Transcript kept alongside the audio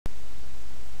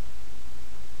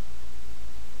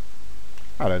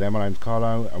Hello there, my name's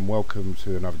Carlo and welcome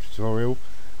to another tutorial.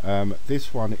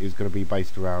 This one is going to be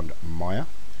based around Maya.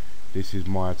 This is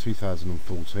Maya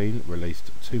 2014, released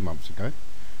 2 months ago.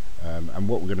 And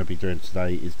what we're going to be doing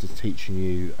today is just teaching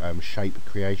you shape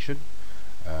creation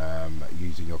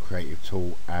using your creative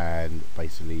tool and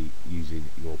basically using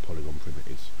your polygon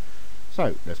primitives.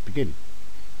 So let's begin.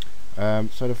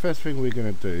 So the first thing we're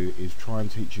going to do is try and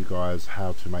teach you guys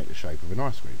how to make the shape of an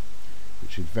ice cream,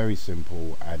 which is very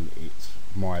simple and it's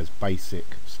Maya's basic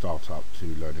startup to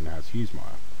learning how to use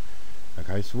Maya.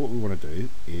 Okay, so what we want to do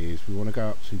is we want to go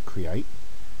up to create,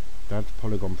 down to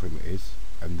polygon primitives,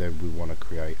 and then we want to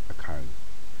create a cone.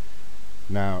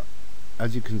 Now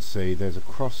as you can see, there's a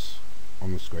cross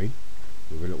on the screen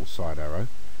with a little side arrow,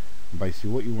 and basically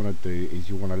what you want to do is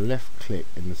you want to left click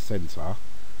in the center,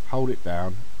 hold it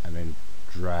down and then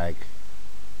drag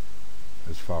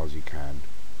as far as you can,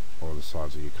 or the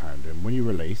size of your cone. And when you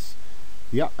release,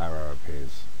 the up arrow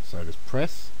appears, so just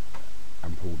press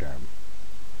and pull down,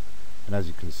 and as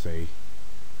you can see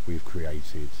we've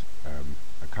created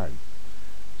a cone.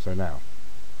 So now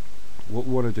what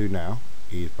we want to do now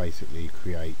is basically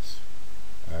create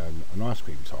an ice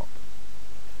cream top.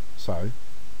 So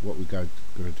what we're going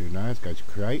to do now is go to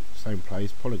create, same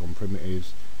place, polygon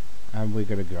primitives, and we're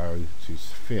going to go to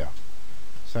sphere.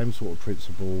 Same sort of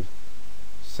principle,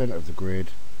 center of the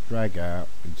grid, drag out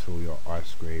until your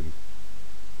ice cream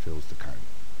fills the cone,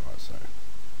 like so,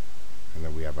 and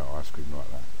then we have our ice cream like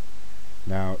that.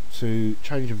 Now to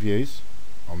change the views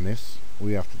on this, all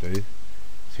you have to do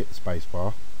is hit the space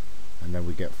bar, and then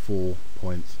we get 4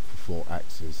 points for 4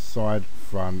 axes: side,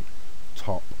 front,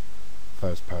 top,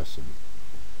 first person.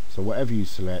 So whatever you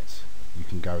select you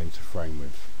can go into frame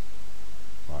with,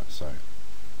 like so.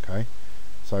 Okay,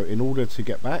 so in order to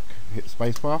get back, hit the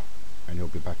space bar and you'll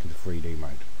be back into 3D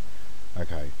mode.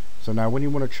 Okay, so now when you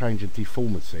want to change a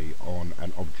deformity on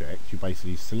an object, you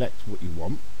basically select what you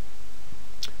want,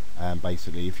 and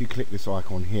basically if you click this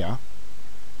icon here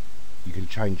you can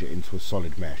change it into a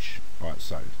solid mesh, like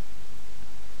so.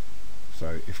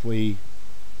 So if we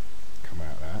come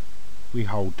out of that, we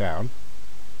hold down,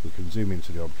 we can zoom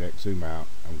into the object, zoom out,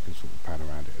 and we can sort of pan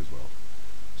around it as well.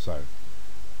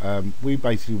 So we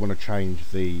basically want to change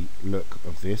the look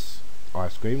of this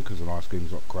ice cream because an ice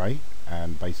cream's got grey,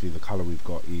 and basically the colour we've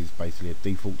got is basically a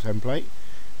default template.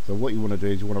 So what you want to do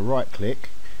is you want to right click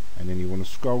and then you want to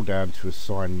scroll down to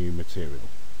assign new material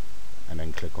and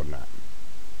then click on that.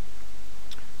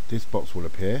 This box will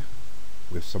appear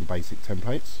with some basic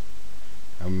templates,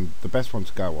 and the best one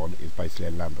to go on is basically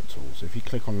a Lambert tool. So if you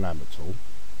click on Lambert tool,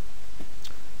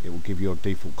 it will give you a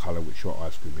default colour which your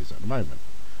ice cream is at the moment.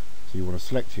 So you want to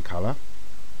select your colour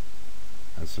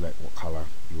and select what colour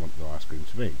you want the ice cream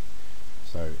to be.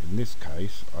 So in this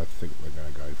case I think we're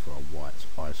going to go for a white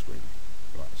ice cream,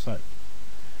 like so.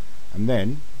 And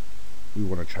then we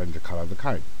want to change the colour of the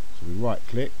cone. So we right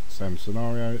click, same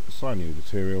scenario, assign new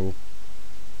material,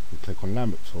 we click on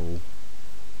Lambert tool,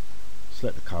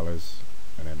 select the colours,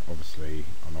 and then obviously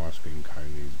an ice cream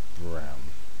cone is brown.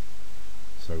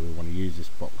 So we want to use this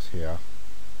box here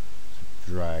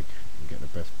to drag and get the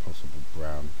best possible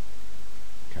brown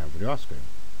can for the ice cream,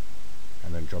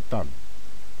 and then job done.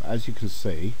 But as you can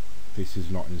see, this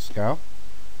is not in scale,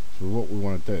 so what we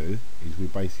want to do is we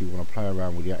basically want to play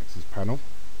around with the axis panel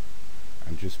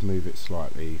and just move it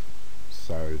slightly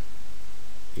so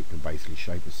it can basically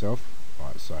shape itself,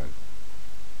 like so,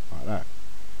 like that.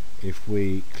 If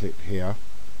we click here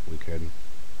we can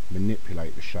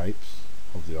manipulate the shapes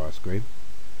of the ice cream,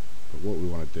 but what we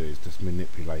want to do is just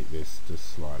manipulate this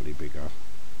just slightly bigger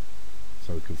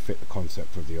so we can fit the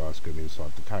concept of the ice cream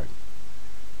inside the cone,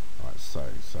 like so.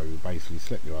 So we basically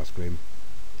select the ice cream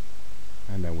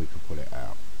and then we can pull it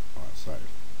out, like so.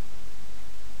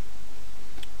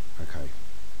 Okay,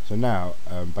 so now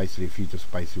basically if you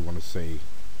just basically want to see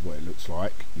what it looks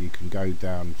like, you can go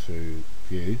down to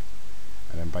view,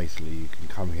 and then basically you can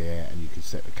come here and you can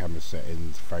set the camera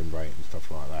settings, frame rate and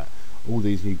stuff like that. All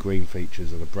these new green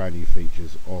features are the brand new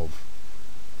features of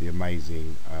the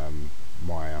amazing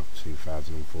Maya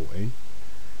 2014,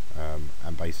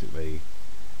 and basically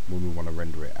when we want to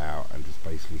render it out and just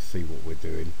basically see what we're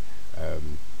doing,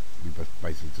 we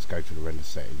basically just go to the render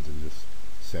settings and just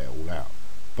set it all out.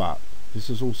 But this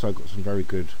has also got some very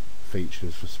good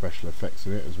features for special effects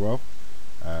in it as well,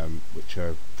 which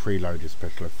are preloaded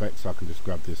special effects. So I can just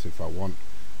grab this if I want,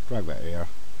 drag that here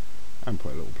and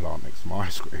put a little plant next to my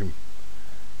ice cream,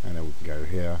 and then we can go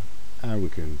here and we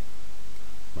can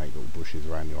make little bushes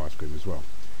around the ice cream as well,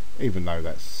 even though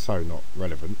that's so not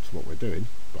relevant to what we're doing,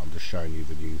 but I'm just showing you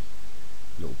the new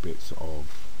little bits of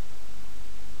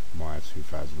Maya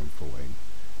 2014.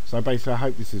 So basically I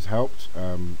hope this has helped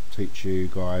teach you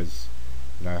guys,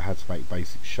 you know, how to make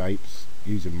basic shapes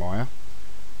using Maya.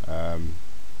 And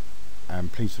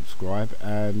please subscribe,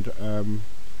 and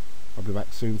I'll be back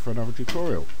soon for another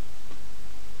tutorial.